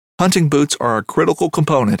Hunting boots are a critical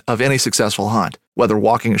component of any successful hunt. Whether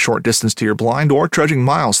walking a short distance to your blind or trudging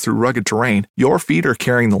miles through rugged terrain, your feet are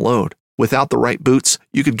carrying the load. Without the right boots,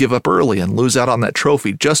 you could give up early and lose out on that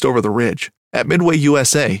trophy just over the ridge. At Midway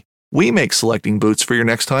USA, we make selecting boots for your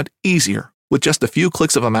next hunt easier. With just a few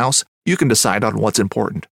clicks of a mouse, you can decide on what's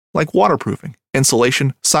important, like waterproofing,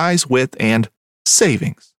 insulation, size, width, and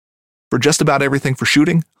savings. For just about everything for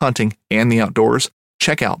shooting, hunting, and the outdoors,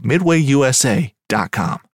 check out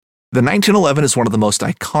MidwayUSA.com. The 1911 is one of the most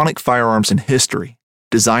iconic firearms in history.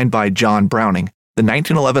 Designed by John Browning, the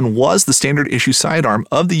 1911 was the standard issue sidearm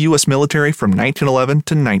of the U.S. military from 1911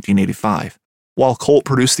 to 1985. While Colt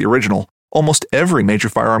produced the original, almost every major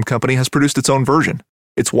firearm company has produced its own version.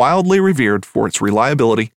 It's wildly revered for its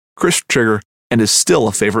reliability, crisp trigger, and is still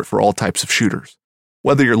a favorite for all types of shooters.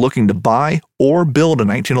 Whether you're looking to buy or build a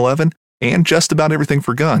 1911 and just about everything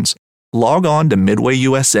for guns, log on to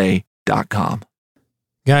MidwayUSA.com.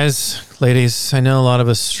 Guys, ladies, I know a lot of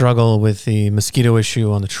us struggle with the mosquito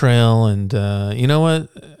issue on the trail, and you know what?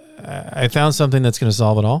 I found something that's going to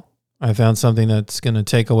solve it all. I found something that's going to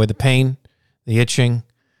take away the pain, the itching,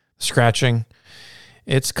 scratching.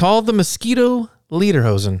 It's called the Mosquito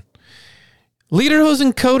Lederhosen.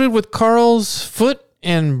 Lederhosen coated with Carl's foot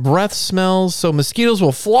and breath smells, so mosquitoes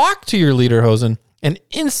will flock to your Lederhosen and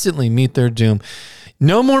instantly meet their doom.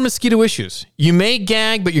 No more mosquito issues. You may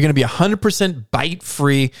gag, but you're going to be 100%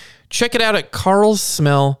 bite-free. Check it out at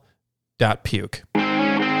carlsmell.puke.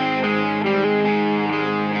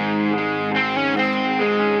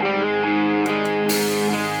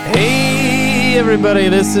 Hey, everybody,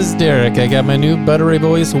 this is Derek. I got my new buttery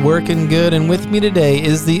voice working good, and with me today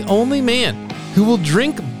is the only man who will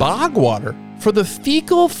drink bog water for the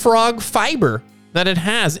fecal frog fiber that it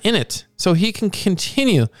has in it, so he can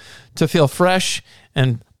continue to feel fresh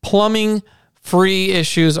and plumbing-free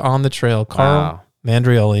issues on the trail. Carl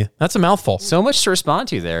Mandrioli. That's a mouthful. So much to respond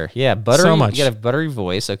to there. Yeah, buttery. So much. You got a buttery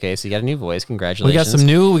voice. Okay, so you got a new voice. Congratulations. We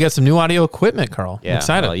got some new audio equipment, Carl. Yeah, I'm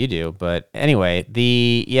excited. well, you do. But anyway,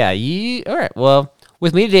 all right. Well,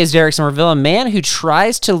 with me today is Derek Somerville, a man who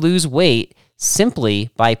tries to lose weight simply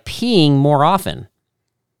by peeing more often.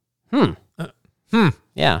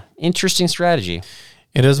 Yeah, interesting strategy.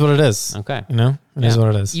 It is what it is. Okay. You know, it is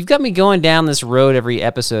what it is. You've got me going down this road every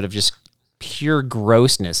episode of just pure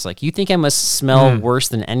grossness. Like, you think I must smell worse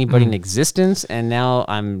than anybody in existence, and now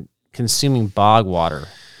I'm consuming bog water.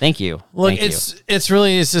 Thank you. Look, it's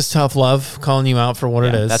just tough love calling you out for what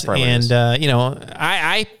it is. That's probably and what it is. you know,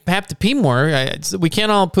 I have to pee more. We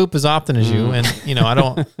can't all poop as often as you, and you know,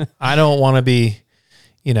 I don't want to be,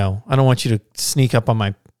 you know, I don't want you to sneak up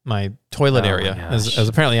on my toilet area as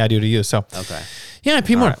apparently I do to you. So Okay. Yeah,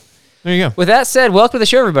 pee more. Right. There you go. With that said, welcome to the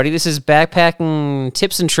show, everybody. This is Backpacking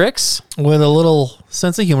Tips and Tricks. With a little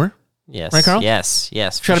sense of humor. Yes. Right, Carl? Yes.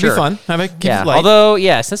 Try to be fun. Keep it light. Although,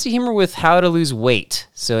 sense of humor with how to lose weight.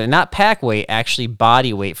 So not pack weight, actually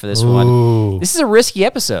body weight for this one. This is a risky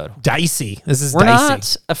episode. Dicey. We're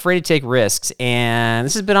not afraid to take risks, and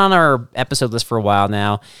this has been on our episode list for a while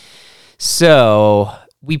now. So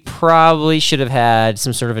we probably should have had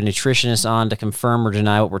some sort of a nutritionist on to confirm or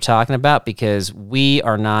deny what we're talking about, because we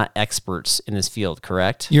are not experts in this field,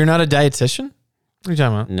 correct? You're not a dietitian? What are you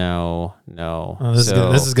talking about? No. Oh, this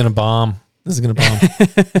is gonna bomb. This is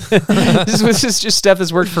This is just stuff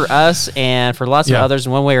that's worked for us and for lots of others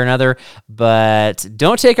in one way or another. But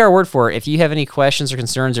don't take our word for it. If you have any questions or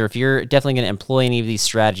concerns, or if you're definitely going to employ any of these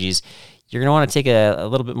strategies, you're going to want to take a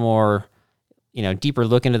little bit more, deeper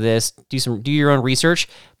look into this. Do your own research.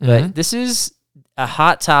 But this is a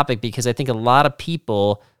hot topic because I think a lot of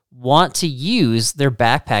people want to use their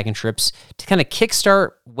backpacking trips to kind of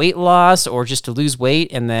kickstart weight loss, or just to lose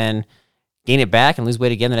weight and then gain it back and lose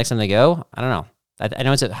weight again the next time they go. I don't know. I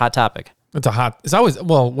know it's a hot topic. Weight's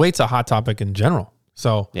a hot topic in general.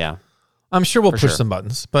 So yeah, I'm sure we'll push some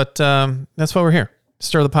buttons, but that's why we're here.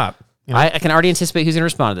 Stir the pot. You know? I can already anticipate who's going to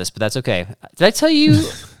respond to this, but that's okay. Did I tell you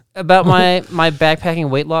about my backpacking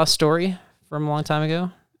weight loss story from a long time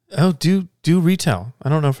ago? Oh, do retell. I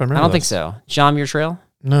don't know if I remember. I don't think so. John Muir Trail?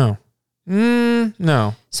 No.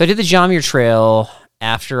 No. So I did the John Muir Trail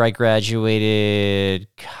after I graduated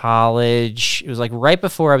college. It was like right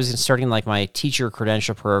before I was starting like my teacher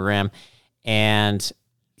credential program. And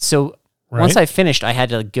so once I finished, I had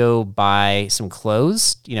to go buy some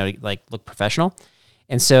clothes, like look professional.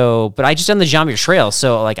 And so, but I just done the John Muir Trail.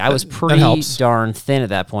 So like I was pretty darn thin at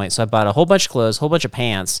that point. So I bought a whole bunch of clothes, whole bunch of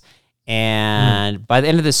pants. And by the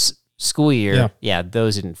end of this school year,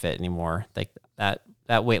 those didn't fit anymore. Like that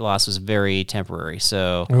weight loss was very temporary.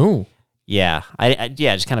 So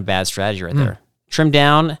just kind of bad strategy right there. Trimmed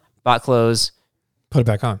down, bought clothes, put it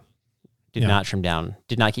back on. Did not trim down.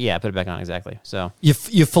 Did not. Yeah, put it back on exactly. So you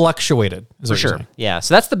fluctuated for sure. Yeah.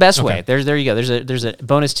 So that's the best way. There you go. There's a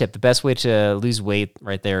bonus tip. The best way to lose weight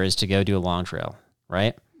right there is to go do a long trail.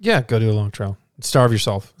 Right. Yeah. Go do a long trail. Starve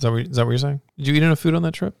yourself. Is that what you're saying? Did you eat enough food on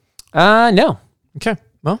that trip? No. Okay.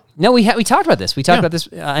 Well, no, we talked about this. We talked about this.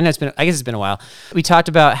 I guess it's been a while. We talked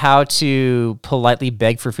about how to politely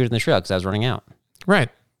beg for food on the trail because I was running out. Right.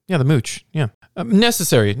 Yeah. The mooch. Yeah.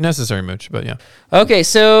 Necessary mooch, but yeah. Okay,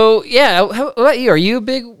 so yeah, how about you? Are you a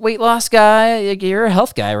big weight loss guy? You're a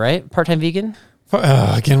health guy, right? Part-time vegan?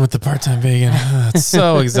 Again with the part-time vegan. It's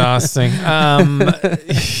so exhausting.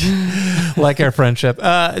 Like our friendship.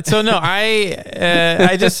 So no,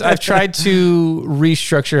 I've tried to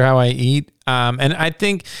restructure how I eat. And I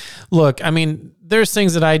think, look, I mean, there's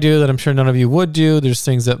things that I do that I'm sure none of you would do. There's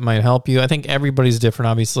things that might help you. I think everybody's different,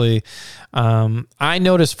 obviously. I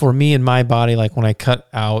noticed for me and my body, like when I cut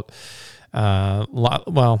out,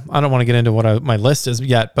 well, I don't want to get into what my list is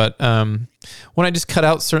yet, but when I just cut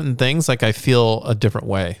out certain things, like I feel a different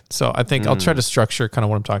way. So I think I'll try to structure kind of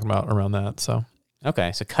what I'm talking about around that. So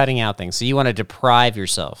okay, so cutting out things. So you want to deprive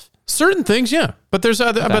yourself certain things, yeah. But there's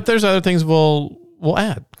other things we'll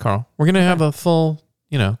add, Carl. We're gonna have a full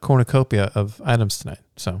cornucopia of items tonight.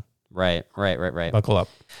 So right. Buckle up.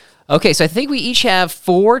 Okay, so I think we each have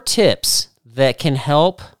 4 tips that can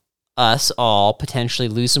help us all potentially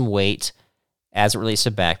lose some weight as it relates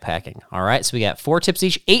to backpacking. All right, so we got 4 tips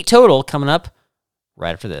each, 8 total coming up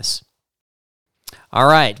right after this. All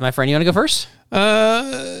right, my friend, you want to go first?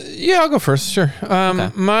 Yeah, I'll go first. Sure.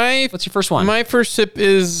 Okay. What's your first one? My first tip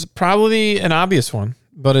is probably an obvious one,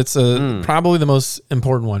 but it's probably the most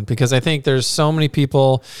important one because I think there's so many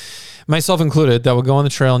people, myself included, that would go on the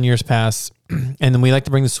trail in years past, and then we like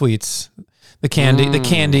to bring the sweets, the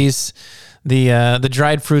candies, the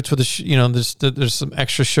dried fruits with there's some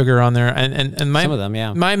extra sugar on there, and my, some of them,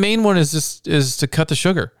 yeah. My main one is to cut the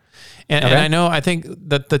sugar. And I think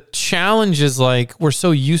that the challenge is like, we're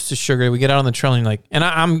so used to sugar. We get out on the trail and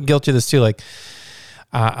I'm guilty of this too. Like,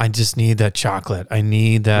 I just need that chocolate. I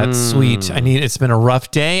need that sweet. It's been a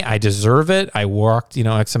rough day. I deserve it. I walked,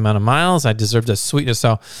 X amount of miles. I deserve the sweetness.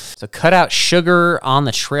 So cut out sugar on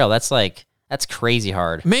the trail. That's crazy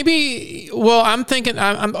hard. Maybe, well, I'm thinking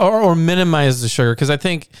or minimize the sugar. Cause I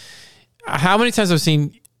think how many times I've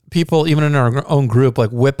seen people, even in our own group, like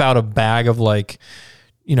whip out a bag of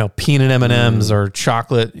peanut M&Ms or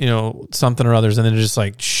chocolate, something or others, and then just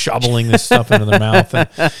like shoveling this stuff into their mouth. And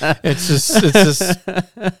it's just,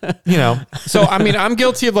 so, I mean, I'm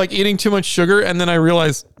guilty of like eating too much sugar. And then I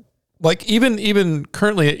realize like, even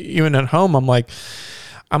currently, even at home,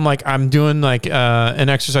 I'm doing like an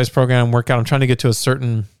exercise program workout. I'm trying to get to a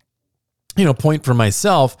certain point for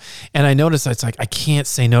myself. And I noticed it's like, I can't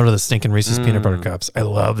say no to the stinking Reese's peanut butter cups. I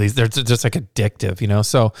love these. They're just like addictive,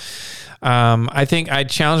 So I think I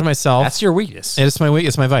challenged myself. That's your weakness. It's my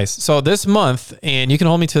weakness, my vice. So this month, and you can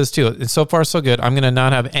hold me to this too. It's so far so good. I'm going to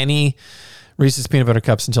not have any Reese's peanut butter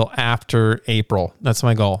cups until after April. That's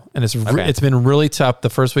my goal. And it's been really tough. The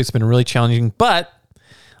first week's been really challenging, but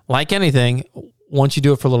like anything, once you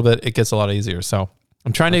do it for a little bit, it gets a lot easier. So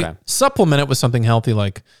I'm trying to supplement it with something healthy,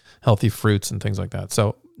 like healthy fruits and things like that.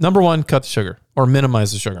 So number 1, cut the sugar or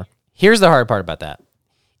minimize the sugar. Here's the hard part about that.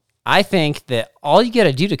 I think that all you got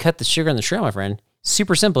to do to cut the sugar on the trail, my friend,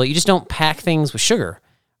 super simple. You just don't pack things with sugar,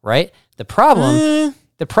 right? The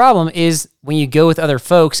problem is when you go with other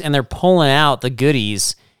folks and they're pulling out the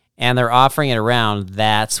goodies and they're offering it around,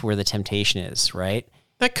 that's where the temptation is, right?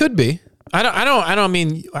 That could be. I don't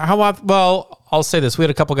mean how often. Well, I'll say this. We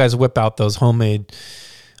had a couple guys whip out those homemade,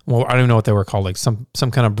 well, I don't even know what they were called, like some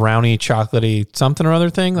kind of brownie, chocolatey, something or other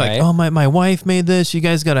thing. Like, oh, my wife made this. You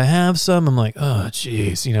guys got to have some. I'm like, oh,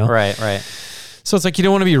 geez, Right. So it's like, you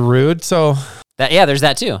don't want to be rude. So there's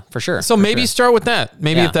that too, for sure. So maybe start with that.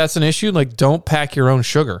 Maybe if that's an issue, like don't pack your own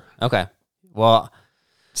sugar. Okay. Well,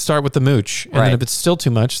 start with the mooch. And then if it's still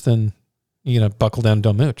too much, then you got to buckle down and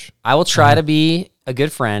don't mooch. I will try to be a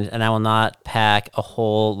good friend and I will not pack a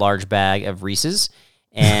whole large bag of Reese's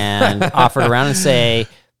and offer it around and say,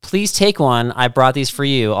 please take one. I brought these for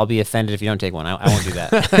you. I'll be offended if you don't take one. I won't do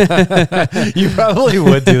that. You probably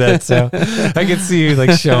would do that. So I could see you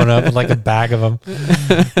like showing up with like a bag of them.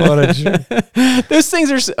 Those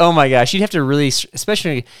things are, oh my gosh. You'd have to really,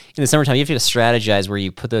 especially in the summertime, you have to strategize where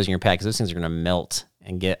you put those in your pack because those things are going to melt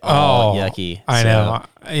and get all yucky. I know.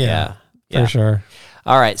 Yeah. For sure.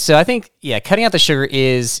 All right. So I think, cutting out the sugar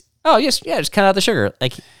is, just cut out the sugar.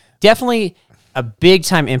 Like definitely a big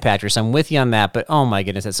time impactor. So I'm with you on that, but oh my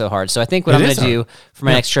goodness, that's so hard. So I think what I'm going to do for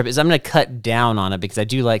my next trip is I'm going to cut down on it because I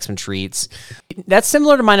do like some treats. That's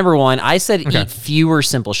similar to my number one. I said eat fewer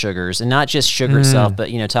simple sugars, and not just sugar itself, but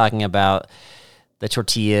talking about the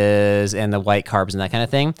tortillas and the white carbs and that kind of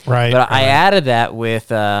thing. Right. But I added that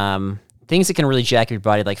with things that can really jack your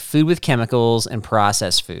body, like food with chemicals and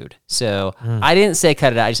processed food. So I didn't say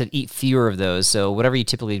cut it out. I just said eat fewer of those. So whatever you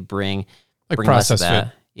typically bring less of that.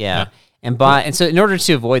 Food. Yeah. And so in order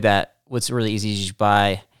to avoid that, what's really easy is you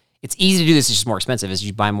buy. It's easy to do this. It's just more expensive. Is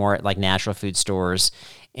you buy more at like natural food stores,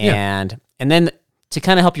 and then to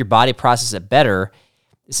kind of help your body process it better.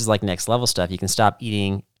 This is like next level stuff. You can stop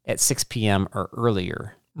eating at 6 p.m. or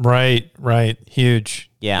earlier. Right. Huge.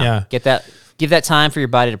 Yeah. Give that time for your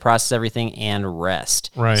body to process everything and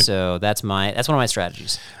rest. Right. So that's one of my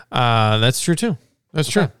strategies. That's true too. That's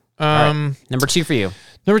true. Right. Number 2 for you.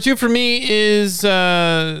 Number 2 for me is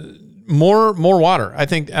more water. I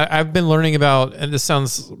think I've been learning about, and this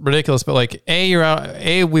sounds ridiculous, but like we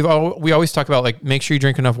always talk about like make sure you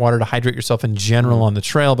drink enough water to hydrate yourself in general on the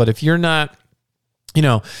trail. But if you're not,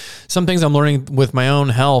 some things I'm learning with my own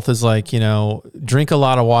health is like, drink a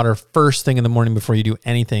lot of water first thing in the morning before you do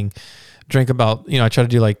anything. Drink about, I try to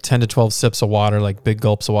do like 10 to 12 sips of water, like big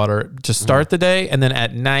gulps of water to start the day. And then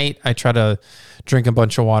at night, I try to drink a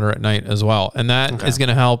bunch of water at night as well. And that is going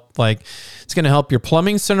to help, it's going to help your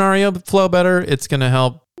plumbing scenario flow better. It's going to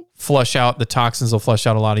help flush out the toxins will flush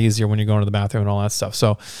out a lot easier when you're going to the bathroom and all that stuff.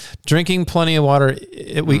 So drinking plenty of water,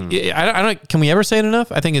 can we ever say it enough?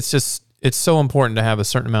 I think it's so important to have a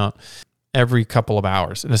certain amount every couple of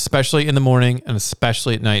hours, and especially in the morning and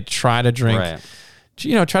especially at night. Try to drink,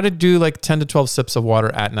 try to do like 10 to 12 sips of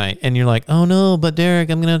water at night. And you're like, oh no, but Derek,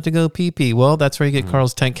 I'm going to have to go pee-pee. Well, that's where you get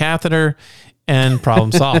Carl's tank catheter and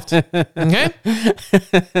problem solved. Okay.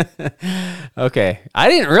 Okay. I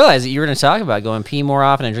didn't realize that you were going to talk about going pee more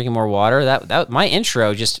often and drinking more water. That my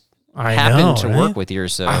intro just happened to work with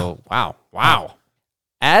yours. So wow.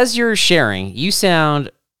 As you're sharing, you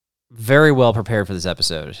sound very well prepared for this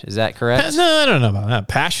episode. Is that correct? No, I don't know about that.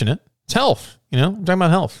 Passionate. It's health. I'm talking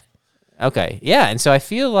about health. Okay. Yeah. And so I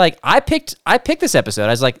feel like I picked this episode.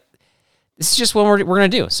 I was like, this is just what we're going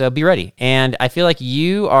to do. So be ready. And I feel like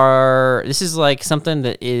this is like something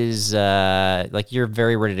that is like you're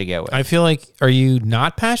very ready to go with. I feel like, are you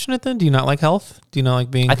not passionate then? Do you not like health? Do you not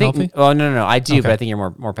like being healthy? Oh, no. I do, but I think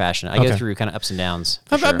you're more passionate. I go through kind of ups and downs.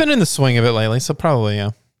 I've been in the swing of it lately, so probably,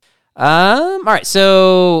 yeah. All right.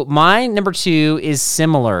 So my number 2 is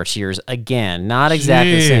similar to yours. Again, not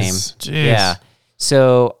exactly the same. Jeez. Yeah.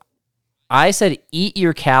 So I said, eat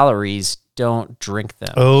your calories, don't drink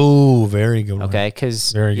them. Oh, very good one. Okay,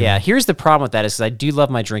 because here's the problem with that is I do love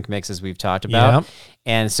my drink mix, as we've talked about,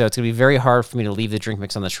 and so it's going to be very hard for me to leave the drink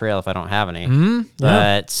mix on the trail if I don't have any.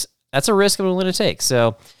 But that's a risk I'm willing to take.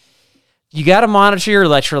 So you got to monitor your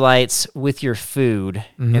electrolytes with your food,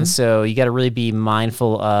 and so you got to really be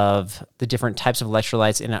mindful of the different types of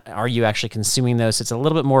electrolytes, and are you actually consuming those? So it's a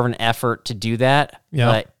little bit more of an effort to do that.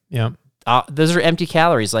 Those are empty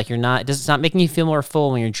calories. Like it's not making you feel more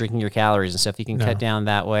full when you're drinking your calories and stuff. You can cut down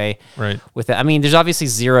that way. Right. With that, I mean, there's obviously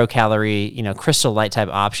 0 calorie, Crystal Light type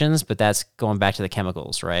options, but that's going back to the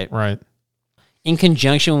chemicals, right? Right. In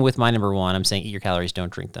conjunction with my number 1, I'm saying eat your calories,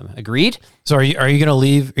 don't drink them. Agreed? So are you gonna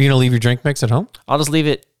leave? Are you gonna leave your drink mix at home? I'll just leave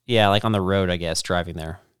it. Yeah, like on the road, I guess, driving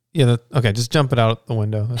there. Yeah. Okay. Just jump it out the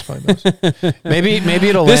window. That's probably best. maybe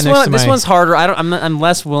it'll land next to this one's harder. I'm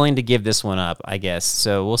less willing to give this one up, I guess.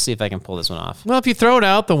 So we'll see if I can pull this one off. Well, if you throw it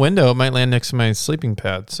out the window, it might land next to my sleeping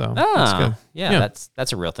pad. So that's good. Yeah.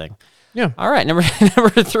 That's a real thing. Yeah. All right. Number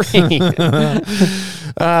 3.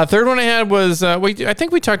 Third one I had was I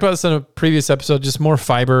think we talked about this in a previous episode. Just more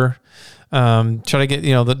fiber. Try to get,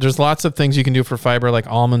 there's lots of things you can do for fiber, like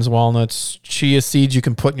almonds, walnuts, chia seeds you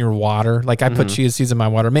can put in your water. Like I put chia seeds in my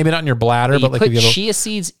water, maybe not in your bladder, but like put chia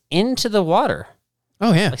seeds into the water.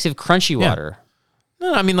 Oh yeah. Like say crunchy water.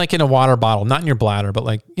 No, I mean like in a water bottle, not in your bladder, but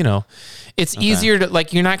like, it's easier to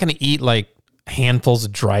like, you're not going to eat like handfuls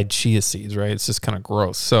of dried chia seeds, right? It's just kind of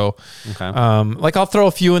gross. So, like I'll throw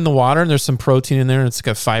a few in the water and there's some protein in there and it's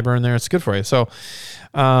got fiber in there. It's good for you. So,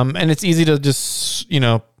 and it's easy to just,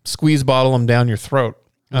 squeeze bottle them down your throat.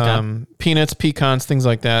 Peanuts, pecans, things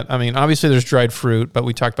like that. I mean, obviously there's dried fruit, but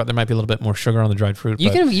we talked about there might be a little bit more sugar on the dried fruit. You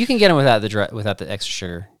can get them without the extra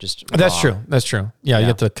sugar. Just That's true. Yeah, you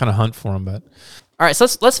have to kind of hunt for them, but. All right, so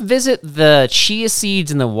let's visit the chia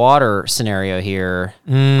seeds in the water scenario here.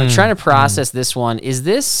 I'm trying to process this one. Is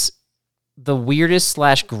this the weirdest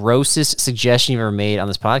 / grossest suggestion you've ever made on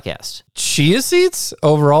this podcast? Chia seeds?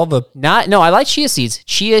 Overall, I like chia seeds.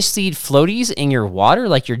 Chia seed floaties in your water,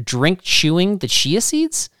 like you're chewing the chia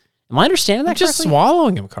seeds? Am I understanding that Just correctly?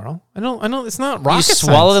 swallowing them, Carl. I don't. It's not rocket You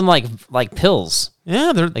swallow science. them like pills,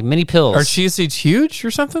 Yeah, they're like mini pills. Are chia seeds huge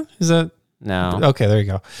or something? Is that No. okay? There you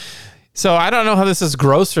go. So I don't know how this is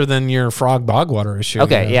grosser than your frog bog water issue.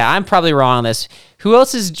 Okay, you know? yeah, I'm probably wrong on this. Who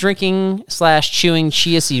else is drinking / chewing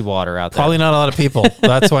chia seed water out there? Probably not a lot of people.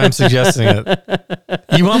 That's why I'm suggesting it.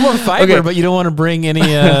 You want more fiber, Okay. but you don't want to bring any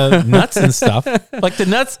nuts and stuff. Like the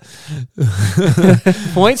nuts.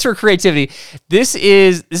 Points for creativity. This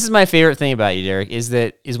is my favorite thing about you, Derek, is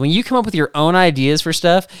when you come up with your own ideas for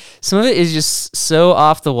stuff, some of it is just so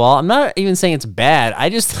off the wall. I'm not even saying it's bad. I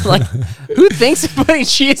just like, who thinks of putting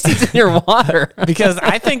chia seeds in your water? Because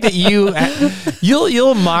I think that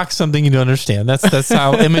you'll mock something you don't understand. That's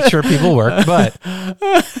how immature people work. But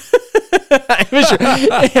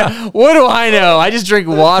Yeah, what do I know? I just drink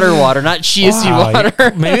water, not chia seed wow,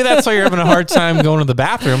 water. maybe that's why you're having a hard time going to the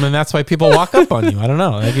bathroom, and that's why people walk up on you. I don't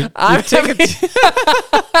know. Like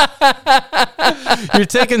you're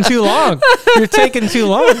taking too long. You're taking too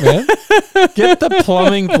long, man. Get the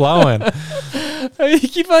plumbing flowing. You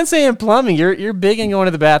keep on saying plumbing. You're big in going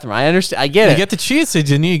to the bathroom. I understand. I get You it. get the chia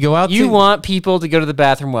seeds and you go out. You want people to go to the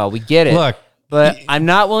bathroom well. We get it. Look. But I'm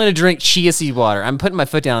not willing to drink chia seed water. I'm putting my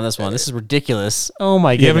foot down on this one. This is ridiculous. Oh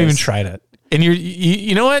my goodness. You haven't even tried it. And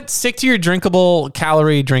you know what? Stick to your drinkable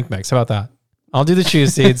calorie drink mix. How about that? I'll do the chia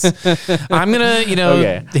seeds. I'm going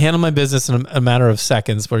to, handle my business in a matter of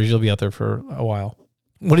seconds, whereas you'll be out there for a while.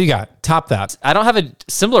 What do you got? Top that. I don't have a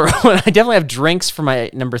similar one. I definitely have drinks for my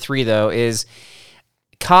number 3, though, is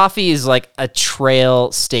coffee is like a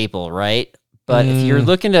trail staple, right? But if you're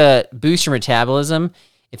looking to boost your metabolism,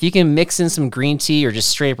 if you can mix in some green tea or just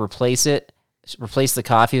straight up replace the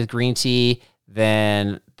coffee with green tea,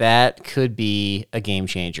 then that could be a game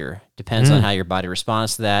changer. Depends on how your body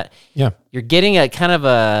responds to that. Yeah. You're getting a kind of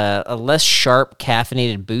a less sharp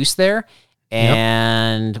caffeinated boost there,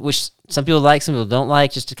 and which some people like, some people don't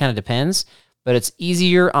like, just it kind of depends. But it's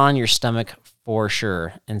easier on your stomach for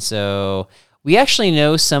sure. And so we actually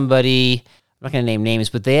know somebody, I'm not going to name names,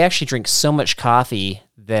 but they actually drink so much coffee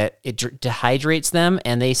that it dehydrates them,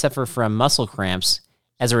 and they suffer from muscle cramps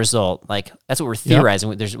as a result. Like, that's what we're theorizing.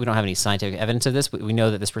 We don't have any scientific evidence of this, but we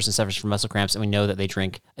know that this person suffers from muscle cramps, and we know that they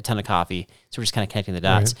drink a ton of coffee. So we're just kind of connecting the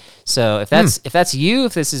dots. Right. So if that's you,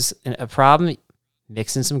 if this is a problem,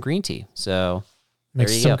 mix in some green tea. So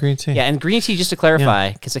mix some green tea. Yeah, and green tea, just to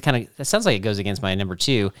clarify, because that sounds like it goes against my number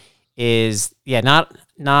 2, is not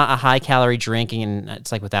a high calorie drink, and it's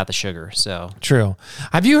like without the sugar. So true.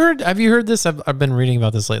 Have you heard this? I've been reading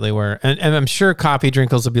about this lately, where and I'm sure coffee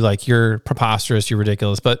drinkers will be like, you're preposterous, you're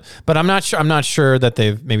ridiculous, but I'm not sure that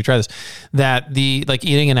they've maybe tried this, that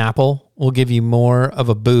eating an apple will give you more of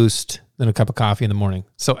a boost than a cup of coffee in the morning.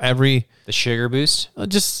 So the sugar boost,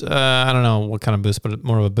 just I don't know what kind of boost, but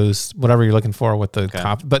more of a boost, whatever you're looking for with the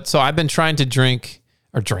coffee. But so I've been trying to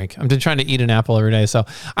I've been trying to eat an apple every day. So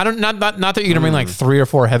I don't, not that you're going to bring like 3 or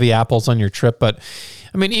 4 heavy apples on your trip, but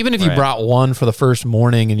I mean, even if you brought one for the first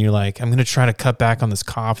morning and you're like, I'm going to try to cut back on this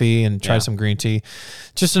coffee and try some green tea,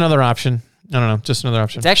 just another option. I don't know, just another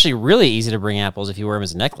option. It's actually really easy to bring apples if you wear them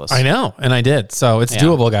as a necklace. I know. And I did. So it's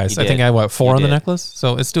doable, guys. I think I had 4 on the necklace.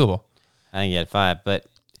 So it's doable. I think you had 5, but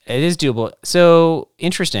it is doable. So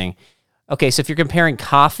interesting. Okay. So if you're comparing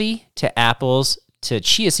coffee to apples to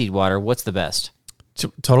chia seed water, what's the best?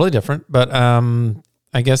 Totally different, but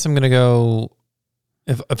I guess I'm gonna go.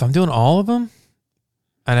 If I'm doing all of them,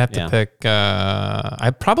 I'd have to pick.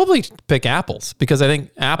 I'd probably pick apples, because I think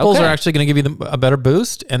apples are actually going to give you a better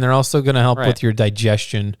boost, and they're also going to help with your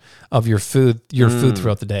digestion of your food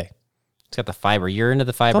throughout the day. It's got the fiber. You're into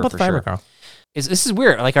the fiber. It's all about the fiber, sure. Carl. This is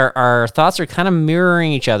weird. Like our thoughts are kind of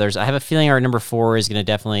mirroring each other's. I have a feeling our number 4 is going to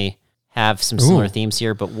definitely have some similar themes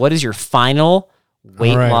here. But what is your final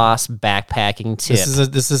weight loss backpacking tip?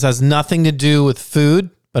 This has nothing to do with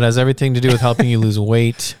food, but has everything to do with helping you lose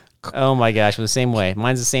weight. Oh my gosh, we're the same way.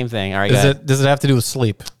 Mine's the same thing. All right, does it have to do with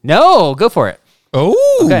sleep? No, go for it.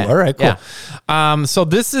 Oh, okay. All right, cool. Yeah.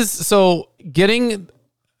 So getting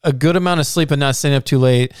a good amount of sleep and not staying up too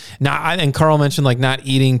late. Now, and Carl mentioned like not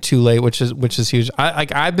eating too late, which is huge.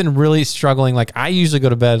 I've been really struggling. Like, I usually go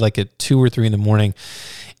to bed like at 2 or 3 in the morning.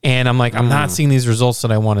 And I'm like, I'm not seeing these results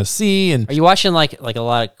that I want to see. And are you watching like a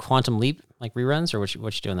lot of Quantum Leap like reruns, or what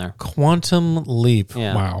you doing there? Quantum Leap.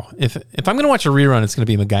 Yeah. Wow. If I'm gonna watch a rerun, it's gonna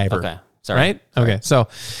be MacGyver. Okay. Sorry. Right. Okay. So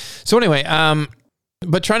anyway,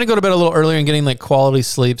 but trying to go to bed a little earlier and getting like quality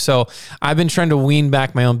sleep. So I've been trying to wean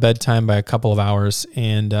back my own bedtime by a couple of hours,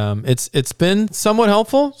 and it's been somewhat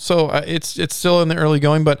helpful. So it's still in the early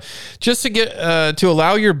going, but just to get to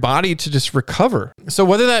allow your body to just recover. So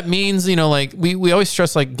whether that means, like we always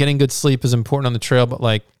stress like getting good sleep is important on the trail, but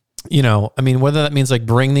like you know, I mean, whether that means like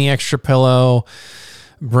bring the extra pillow,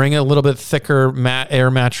 bring a little bit thicker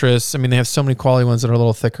air mattress. I mean, they have so many quality ones that are a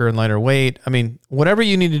little thicker and lighter weight. I mean, whatever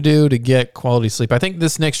you need to do to get quality sleep. I think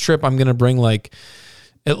this next trip, I'm going to bring like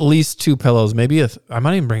at least 2 pillows, maybe I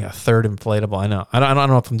might even bring a third inflatable. I know. I don't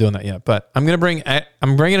know if I'm doing that yet, but I'm bringing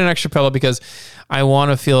an extra pillow because I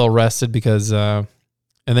want to feel rested because, I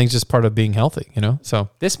think it's just part of being healthy, you know?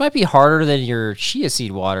 So this might be harder than your chia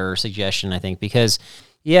seed water suggestion, I think, because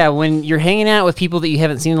yeah, when you're hanging out with people that you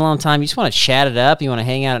haven't seen in a long time, you just want to chat it up. You want to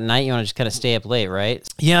hang out at night. You want to just kind of stay up late, right?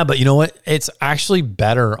 Yeah, but you know what? It's actually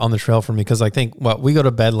better on the trail for me because I think we go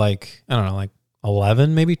to bed like, I don't know, like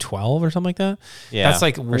 11, maybe 12 or something like that. Yeah, that's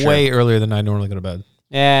like way earlier than I normally go to bed.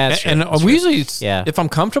 Yeah, that's true. And that's we true. usually, if I'm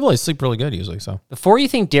comfortable, I sleep really good usually. So before you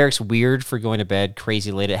think Derek's weird for going to bed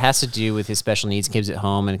crazy late, it has to do with his special needs kids at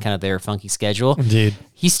home and kind of their funky schedule. Indeed,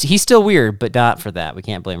 he's still weird, but not for that. We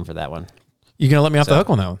can't blame him for that one. You're gonna let me off the hook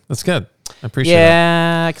on that one. That's good. I appreciate it.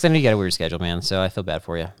 Yeah, because I know you got a weird schedule, man. So I feel bad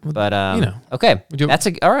for you. But okay, that's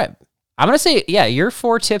all right. I'm gonna say, your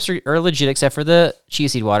 4 tips are legit, except for the chia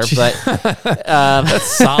seed water. But that's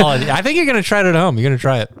solid. I think you're gonna try it at home. You're gonna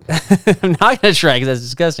try it. I'm not gonna try it because that's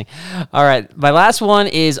disgusting. All right, my last one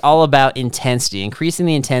is all about intensity, increasing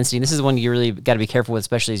the intensity. And this is the one you really got to be careful with,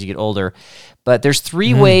 especially as you get older. But there's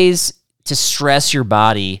 3 ways to stress your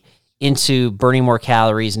body into burning more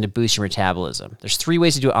calories and to boost your metabolism. There's 3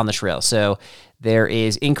 ways to do it on the trail. So there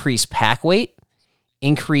is increased pack weight,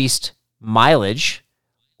 increased mileage,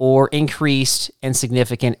 or increased and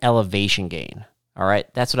significant elevation gain. All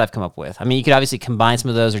right, that's what I've come up with. I mean, you could obviously combine some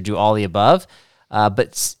of those or do all the above,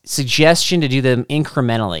 but suggestion to do them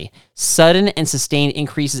incrementally. Sudden and sustained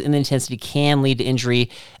increases in the intensity can lead to injury,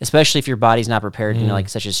 especially if your body's not prepared, like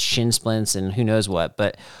such as shin splints and who knows what.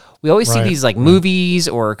 But we always see these like movies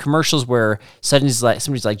or commercials where somebody's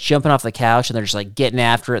like jumping off the couch and they're just like getting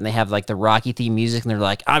after it, and they have like the Rocky theme music and they're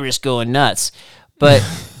like, I'm just going nuts. But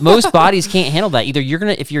most bodies can't handle that. Either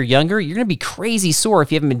if you're younger, you're gonna be crazy sore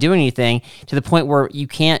if you haven't been doing anything to the point where you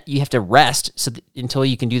have to rest until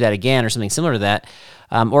you can do that again or something similar to that.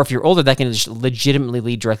 Or if you're older, that can just legitimately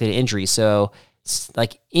lead directly to injury. So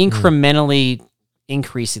like incrementally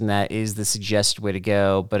increasing that is the suggested way to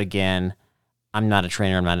go. But again, I'm not a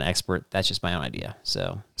trainer. I'm not an expert. That's just my own idea.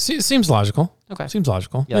 So it seems logical. Okay. Seems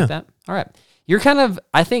logical. You like that? All right. You're kind of,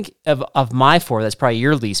 I think of my 4, that's probably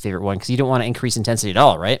your least favorite one because you don't want to increase intensity at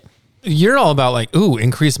all, right? You're all about like,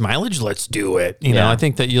 increase mileage. Let's do it. You know, I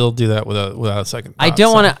think that you'll do that without a second thought. I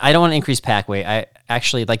don't want to increase pack weight. I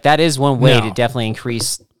actually like that is one way to definitely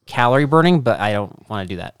increase calorie burning, but I don't want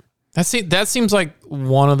to do that. That seems like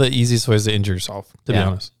one of the easiest ways to injure yourself, to be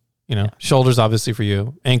honest. You know, shoulders obviously for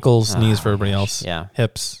you, ankles, knees for everybody else. Yeah,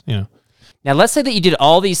 hips. You know. Now let's say that you did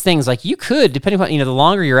all these things. Like you could, depending on the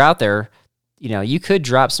longer you're out there, you could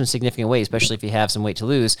drop some significant weight, especially if you have some weight to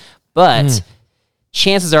lose. But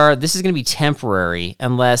chances are this is going to be temporary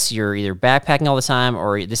unless you're either backpacking all the time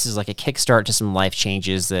or this is like a kickstart to some life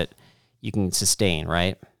changes that you can sustain.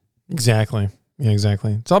 Right? Exactly. Yeah,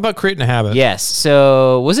 exactly. It's all about creating a habit. Yes.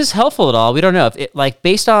 So was this helpful at all? We don't know if it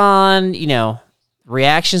based on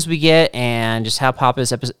reactions we get and just how popular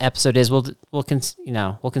this episode is, we'll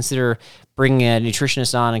consider bringing a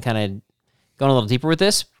nutritionist on and kind of going a little deeper with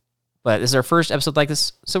this. But this is our first episode like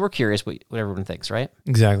this, so we're curious what everyone thinks, right?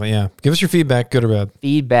 Exactly, yeah. Give us your feedback, good or bad.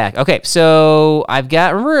 Feedback. Okay, so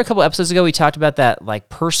remember a couple episodes ago we talked about that like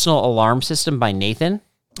personal alarm system by Nathan?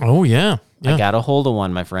 Oh, yeah. I got a hold of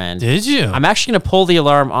one, my friend. Did you? I'm actually going to pull the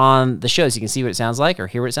alarm on the show so you can see what it sounds like or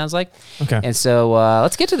hear what it sounds like. Okay. And so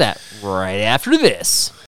let's get to that right after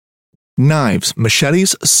this. Knives,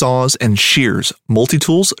 machetes, saws, and shears,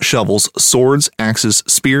 multi-tools, shovels, swords, axes,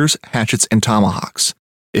 spears, hatchets, and tomahawks.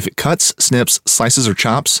 If it cuts, snips, slices, or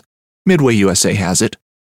chops, Midway USA has it.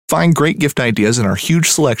 Find great gift ideas in our huge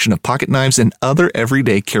selection of pocket knives and other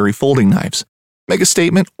everyday carry folding knives. Make a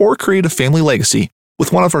statement or create a family legacy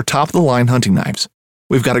with one of our top-of-the-line hunting knives.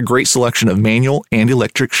 We've got a great selection of manual and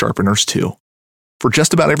electric sharpeners, too. For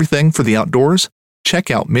just about everything for the outdoors, check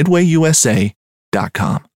out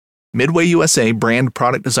MidwayUSA.com. Midway USA brand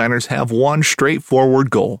product designers have one straightforward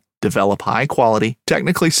goal: develop high-quality,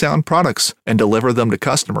 technically sound products and deliver them to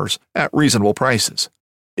customers at reasonable prices.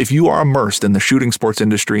 If you are immersed in the shooting sports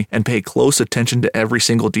industry and pay close attention to every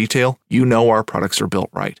single detail, you know our products are built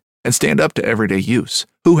right and stand up to everyday use.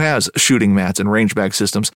 Who has shooting mats and range bag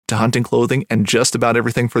systems to hunting clothing and just about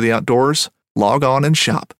everything for the outdoors? Log on and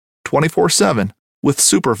shop 24/7 with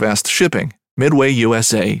super fast shipping.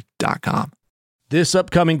 MidwayUSA.com. This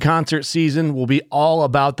upcoming concert season will be all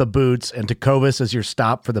about the boots, and Tecovas is your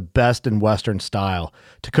stop for the best in Western style.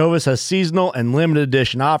 Tecovas has seasonal and limited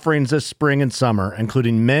edition offerings this spring and summer,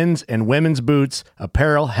 including men's and women's boots,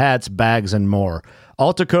 apparel, hats, bags, and more.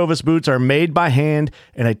 All Tecovas boots are made by hand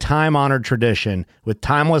in a time-honored tradition with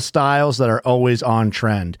timeless styles that are always on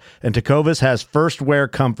trend. And Tecovas has first wear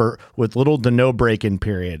comfort with little to no break-in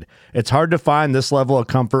period. It's hard to find this level of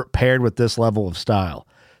comfort paired with this level of style.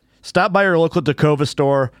 Stop by your local Tecovas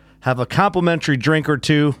store, have a complimentary drink or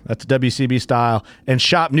two, that's WCB style, and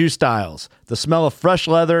shop new styles. The smell of fresh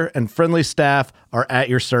leather and friendly staff are at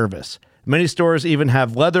your service. Many stores even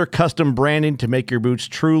have leather custom branding to make your boots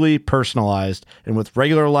truly personalized. And with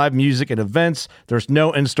regular live music and events, there's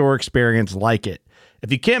no in-store experience like it.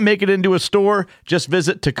 If you can't make it into a store, just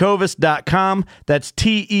visit tecovas.com. That's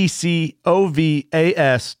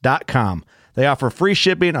TECOVAS.com. They offer free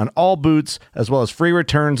shipping on all boots, as well as free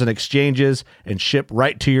returns and exchanges, and ship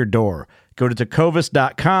right to your door. Go to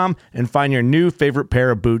tecovas.com and find your new favorite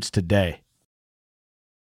pair of boots today.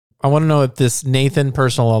 I want to know if this Nathan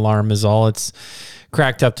personal alarm is all it's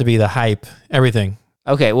cracked up to be, the hype, everything.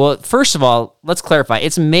 Okay, well, first of all, let's clarify.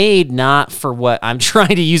 It's made not for what I'm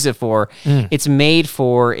trying to use it for. It's made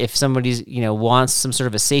for if somebody's, wants some sort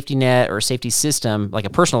of a safety net or a safety system, like a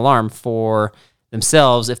personal alarm for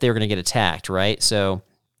themselves if they were going to get attacked, right? So,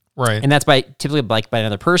 right. And that's typically by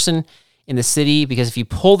another person in the city, because if you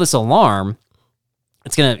pull this alarm,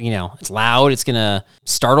 it's going to, it's loud, it's going to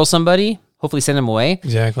startle somebody, hopefully send them away.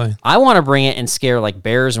 Exactly. I want to bring it and scare like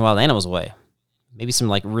bears and wild animals away. Maybe some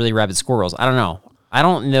like really rabid squirrels. I don't know. I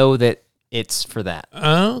don't know that it's for that.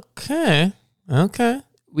 Okay.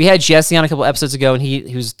 We had Jesse on a couple episodes ago, and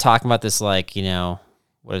he was talking about this, like,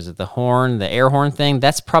 what is it, the air horn thing?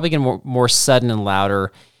 That's probably going to be more sudden and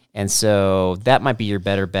louder, and so that might be your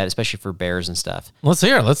better bet, especially for bears and stuff. Let's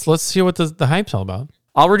hear it. Let's hear what the hype's all about.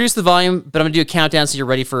 I'll reduce the volume, but I'm going to do a countdown so you're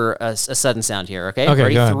ready for a sudden sound here, okay? Okay,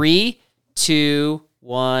 ready? go ahead. 3, 2,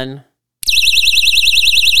 1.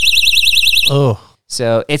 Oh.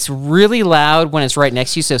 So it's really loud when it's right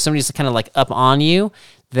next to you. So if somebody's kind of like up on you,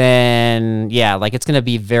 then yeah, like it's going to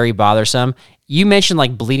be very bothersome. You mentioned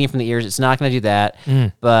like bleeding from the ears. It's not going to do that.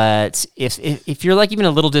 But if you're like even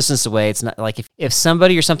a little distance away, it's not like if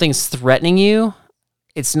somebody or something's threatening you,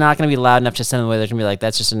 it's not going to be loud enough to send them away. They're going to be like,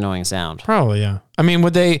 that's just an annoying sound. Probably, yeah. I mean,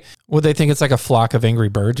 would they think it's like a flock of angry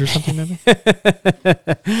birds or something?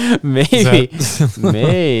 Maybe.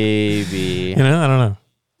 Maybe. I don't know.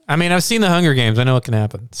 I mean, I've seen the Hunger Games. I know what can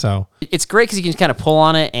happen. So it's great because you can kind of pull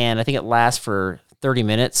on it, and I think it lasts for 30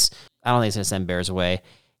 minutes. I don't think it's going to send bears away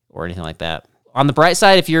or anything like that. On the bright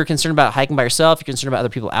side, if you're concerned about hiking by yourself, you're concerned about other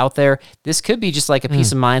people out there, this could be just like a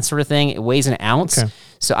peace of mind sort of thing. It weighs an ounce. Okay.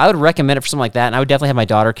 So I would recommend it for something like that, and I would definitely have my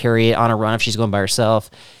daughter carry it on a run if she's going by herself.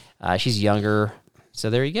 She's younger. So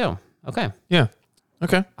there you go. Okay. Yeah.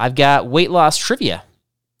 Okay. I've got weight loss trivia.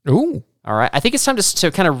 Ooh. All right. I think it's time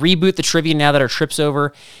to kind of reboot the trivia now that our trip's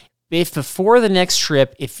over. If before the next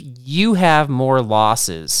trip, if you have more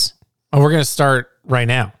losses. Oh, we're going to start right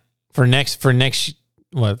now for next,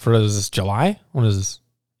 what, for is this July? What is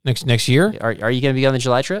this? Next year? Are you going to be on the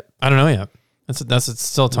July trip? I don't know yet. That's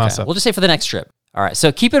still a toss up. We'll just say for the next trip. All right.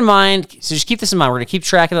 So keep in mind, just keep this in mind. We're going to keep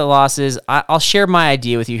track of the losses. I'll share my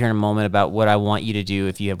idea with you here in a moment about what I want you to do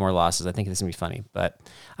if you have more losses. I think this is going to be funny, but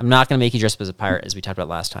I'm not going to make you dress up as a pirate as we talked about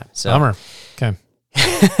last time. So. Bummer. Okay.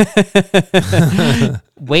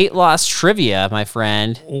 Weight loss trivia, my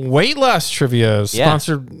friend. Weight loss trivia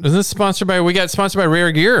sponsored. Yeah. Is this sponsored by? We got sponsored by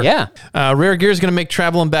Rare Gear. Yeah. Rare Gear is going to make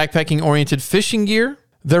travel and backpacking oriented fishing gear.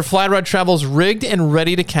 Their flat rod travels rigged and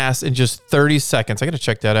ready to cast in just 30 seconds. I got to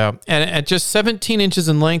check that out. And at just 17 inches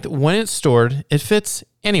in length, when it's stored, it fits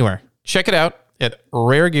anywhere. Check it out at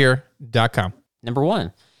raregear.com. Number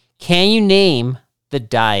 1, can you name the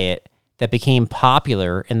diet that became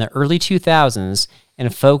popular in the early 2000s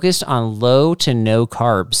and focused on low to no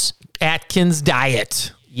carbs? Atkins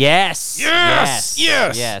diet. Yes.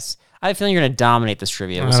 Yes. I have a feeling you're going to dominate this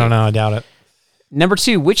trivia. I don't know. I doubt it. Number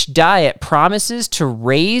 2, which diet promises to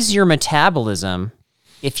raise your metabolism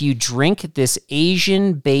if you drink this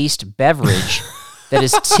Asian-based beverage that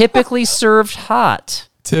is typically served hot?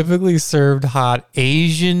 Typically served hot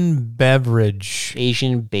Asian beverage.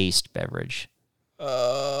 Asian-based beverage. Do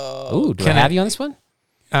I have you on this one?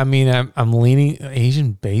 I mean, I'm leaning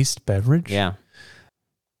Asian-based beverage. Yeah.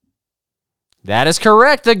 That is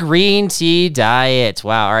correct. The green tea diet.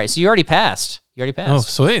 Wow. All right. So you already passed. Oh,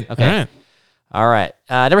 sweet. Okay. All right.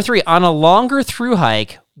 Number 3, on a longer through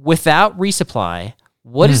hike without resupply,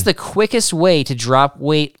 what is the quickest way to drop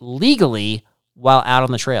weight legally while out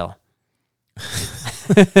on the trail?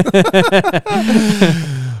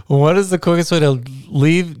 What is the quickest way to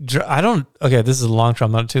leave? Okay, this is a long trail.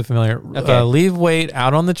 I'm not too familiar. Okay. Leave weight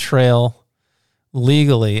out on the trail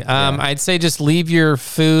legally. I'd say just leave your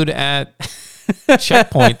food at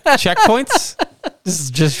checkpoints.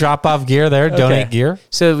 Just drop off gear there. Donate gear.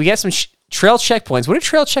 So we got some trail checkpoints. What do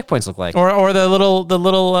trail checkpoints look like? Or the little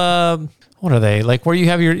what are they? Like where you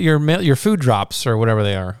have your food drops or whatever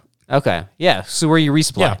they are. Okay. Yeah. So where you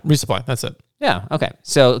resupply. Yeah, resupply. That's it. Yeah. Okay.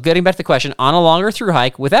 So getting back to the question, on a longer through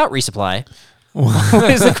hike without resupply,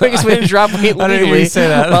 what is the quickest way to drop weight legally? I didn't hear you say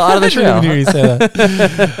that. Well, out of the trail. I didn't hear you say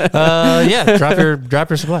that. Yeah, drop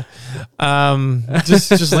your supply.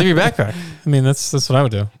 Just leave your backpack. I mean, that's what I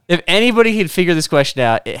would do. If anybody could figure this question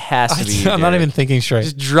out, it has to be you, I'm not even thinking straight.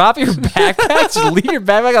 Just drop your backpack. Just leave your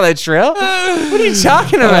backpack on that trail. What are you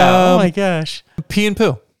talking about? Oh my gosh. Pee and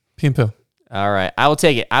poo. All right, I will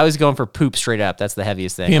take it. I was going for poop straight up. That's the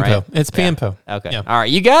heaviest thing. Pee and right? poo. It's pee and poo. Okay. Yeah. All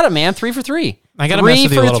right, you got it, man. 3 for 3. I got to mess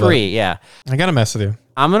with you a little 3 for 3. bit. Yeah. I got to mess with you.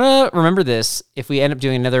 I'm gonna remember this if we end up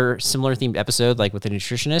doing another similar themed episode, like with a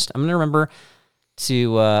nutritionist. I'm gonna remember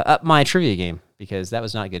to up my trivia game because that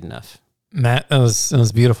was not good enough. Matt, it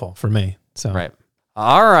was beautiful for me. So Right.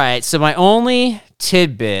 All right. So my only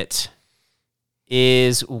tidbit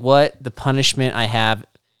is what the punishment I have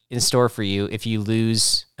in store for you if you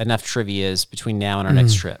lose enough trivias between now and our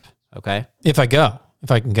next trip. Okay. if I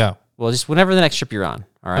can go. Well, just whenever the next trip you're on.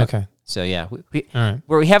 All right. Okay. So yeah, All right.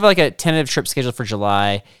 where we have like a tentative trip scheduled for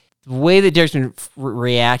July. The way that Derek's been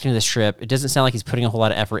reacting to this trip, it doesn't sound like he's putting a whole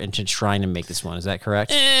lot of effort into trying to make this one. Is that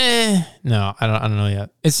correct? No, I don't know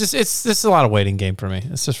yet. It's just a lot of waiting game for me.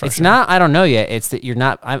 It's just frustrating. It's not. I don't know yet. It's that you're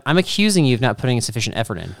not. I'm accusing you of not putting sufficient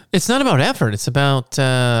effort in. It's not about effort. It's about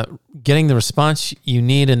getting the response you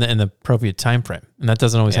need in the appropriate time frame, and that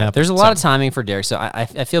doesn't always happen. There's a lot of timing for Derek, so I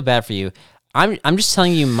feel bad for you. I'm just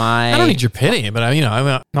telling you I don't need your pity, but I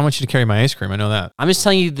want you to carry my ice cream. I know that. I'm just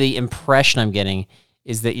telling you the impression I'm getting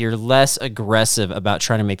is that you're less aggressive about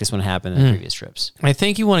trying to make this one happen than previous trips. I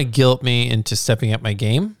think you want to guilt me into stepping up my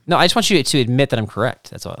game. No, I just want you to admit that I'm correct.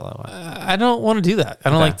 That's all I want. I don't want to do that. I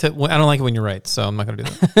don't like it when you're right, so I'm not going to do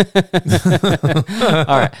that.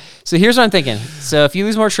 All right. So here's what I'm thinking. So if you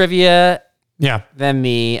lose more trivia Yeah. than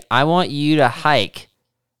me, I want you to hike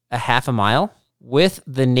a half a mile with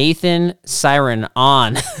the Nathan siren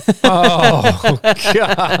on. Oh,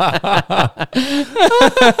 God.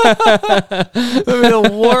 That'd be the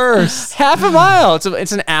worst. Half a mile.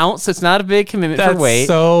 It's an ounce. It's not a big commitment for weight.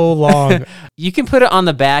 so long. You can put it on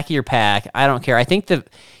the back of your pack. I don't care. I think like if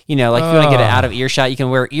you want to get it out of earshot, you can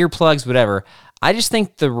wear earplugs, whatever. I just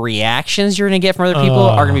think the reactions you're going to get from other people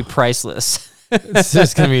are going to be priceless. It's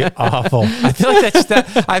just going to be awful. I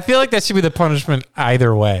feel like that should be the punishment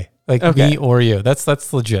either way. Like me or you.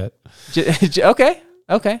 That's legit. Okay.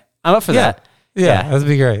 I'm up for that. Yeah, that'd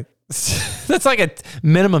be great. That's like a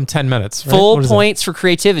minimum 10 minutes. Right? Full points for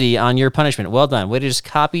creativity on your punishment. Well done. Way to just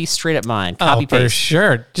copy straight up mine. Copy paste. For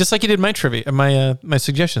sure. Just like you did my trivia, my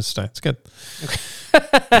suggestions today. It's good.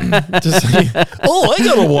 Just like, I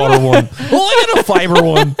got a water one. I got a fiber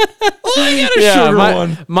one. I got a sugar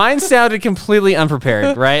one. Mine sounded completely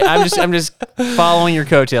unprepared, right? I'm just following your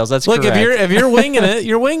coattails. That's Look, correct. if you're winging it,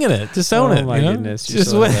 you're winging it. Just own it. Oh my goodness, you're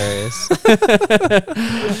just so hilarious.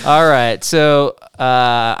 All right, so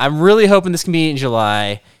I'm really hoping this can be in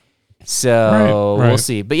July. So Right. we'll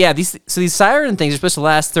see. But yeah, these siren things are supposed to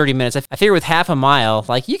last 30 minutes. I figure with half a mile,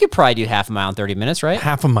 like you could probably do half a mile in 30 minutes, right?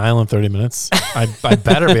 Half a mile in 30 minutes. I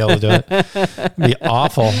better be able to do it. It'd be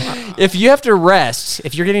awful. If you have to rest,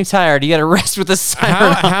 if you're getting tired, you got to rest with the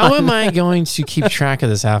siren. How am I going to keep track of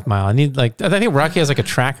this half mile? I think Rocky has like a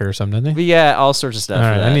tracker or something, doesn't he? We got all sorts of stuff. All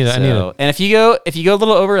right, for that, I need it. And if you go a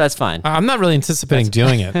little over, that's fine. I'm not really anticipating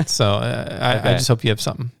doing it, so I just hope you have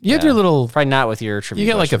something. You have your little. Probably not with your trivia.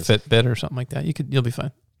 You get like a questions. Fitbit or something like that. You'll be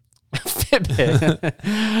fine.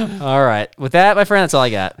 Fitbit. All right. With that, my friend, that's all I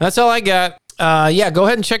got. That's all I got. Go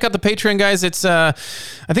ahead and check out the Patreon, guys. It's I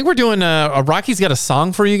think we're doing Rocky's got a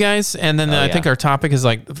song for you guys, and then I think our topic is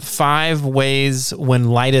like 5 ways when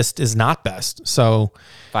lightest is not best. So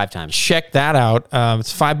 5 times. check that out.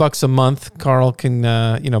 It's $5 a month. Carl can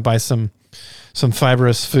buy some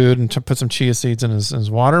fibrous food and put some chia seeds in his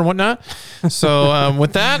water and whatnot. So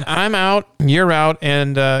with that, I'm out. You're out.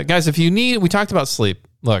 And guys, we talked about sleep.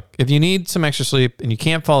 Look, if you need some extra sleep and you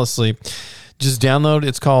can't fall asleep, just download.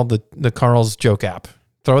 It's called the Carl's Joke app.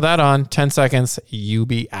 Throw that on. 10 seconds. You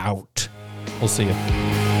be out. We'll see you.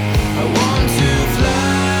 I want to fly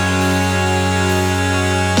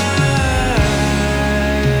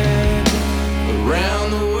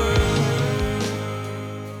around the world.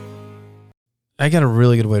 I got a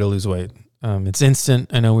really good way to lose weight. It's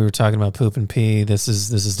instant. I know we were talking about poop and pee. This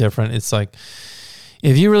is different. It's like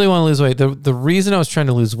If you really want to lose weight, the reason I was trying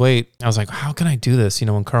to lose weight, I was like, how can I do this?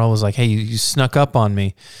 When Carl was like, hey, you snuck up on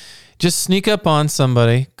me. Just sneak up on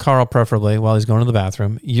somebody, Carl preferably, while he's going to the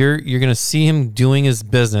bathroom. You're going to see him doing his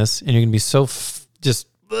business, and you're going to be so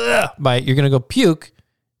by it, you're going to go puke,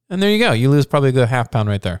 and there you go. You lose probably a good half pound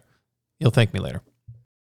right there. You'll thank me later.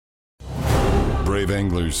 Brave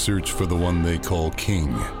anglers search for the one they call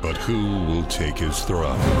king, but who will take his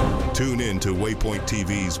throne? Tune in to Waypoint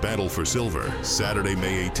TV's Battle for Silver, Saturday,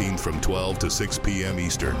 May 18th from 12 to 6 p.m.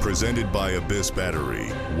 Eastern, presented by Abyss Battery.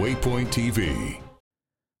 Waypoint TV.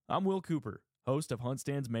 I'm Will Cooper, host of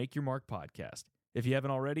HuntStand's Make Your Mark podcast. If you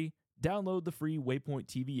haven't already, download the free Waypoint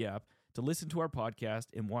TV app to listen to our podcast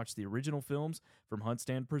and watch the original films from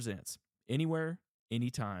HuntStand Presents, anywhere,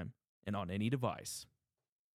 anytime, and on any device.